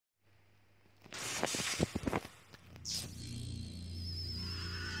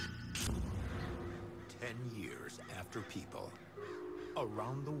10 years after people,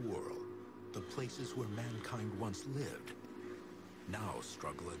 around the world, the places where mankind once lived now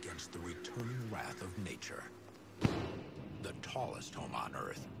struggle against the returning wrath of nature. The tallest home on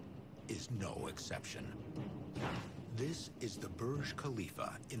Earth is no exception. This is the Burj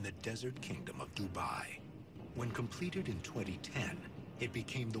Khalifa in the desert kingdom of Dubai. When completed in 2010, it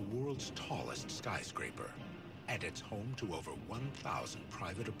became the world's tallest skyscraper, and it's home to over 1,000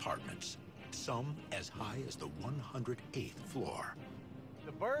 private apartments, some as high as the 108th floor.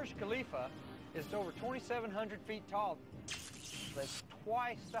 The Burj Khalifa is over 2,700 feet tall. That's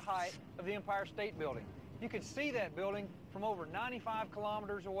twice the height of the Empire State Building. You can see that building from over 95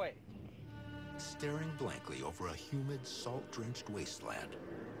 kilometers away. Staring blankly over a humid, salt-drenched wasteland,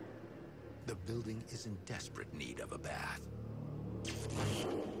 the building is in desperate need of a bath.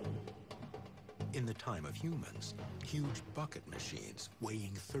 In the time of humans, huge bucket machines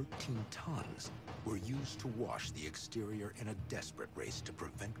weighing 13 tons were used to wash the exterior in a desperate race to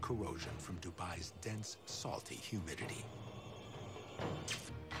prevent corrosion from Dubai's dense, salty humidity.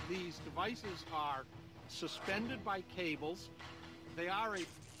 These devices are suspended by cables. They are a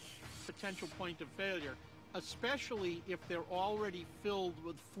potential point of failure, especially if they're already filled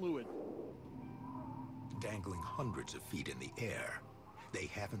with fluid. Dangling hundreds of feet in the air, they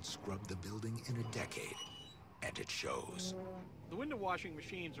haven't scrubbed the building in a decade, and it shows. The window washing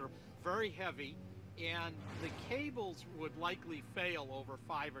machines are very heavy, and the cables would likely fail over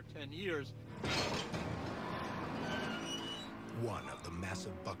 5 or 10 years. One of the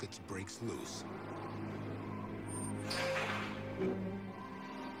massive buckets breaks loose.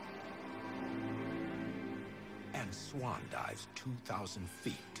 And swan dives 2,000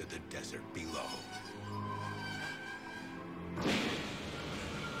 feet to the desert below.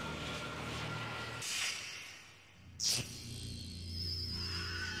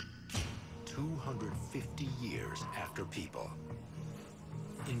 "250 years after people.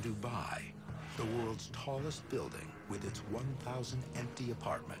 In Dubai, the world's tallest building with its 1,000 empty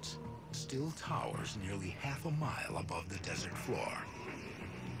apartments still towers nearly half a mile above the desert floor.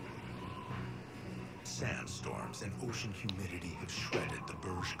 Sandstorms and ocean humidity have shredded the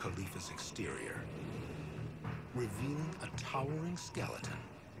Burj Khalifa's exterior, revealing a towering skeleton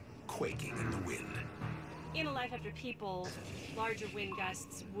quaking in the wind. In a life after people, larger wind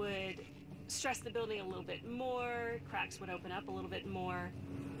gusts would stress the building a little bit more, cracks would open up a little bit more.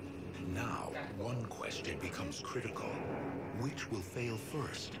 Now, one question becomes critical. Which will fail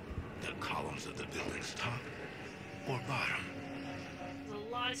first? The columns of the building's top or bottom? There's a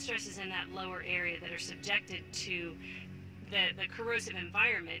lot of stresses in that lower area that are subjected to the corrosive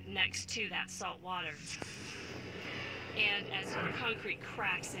environment next to that salt water. And as the concrete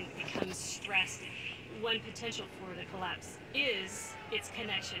cracks and becomes stressed, one potential for the collapse is its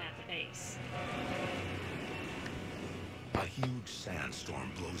connection at the base. A huge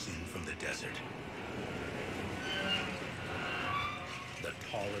sandstorm blows in from the desert. The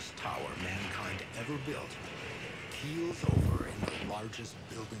tallest tower mankind ever built keels over in the largest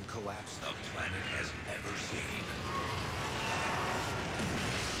building collapse the planet has ever seen.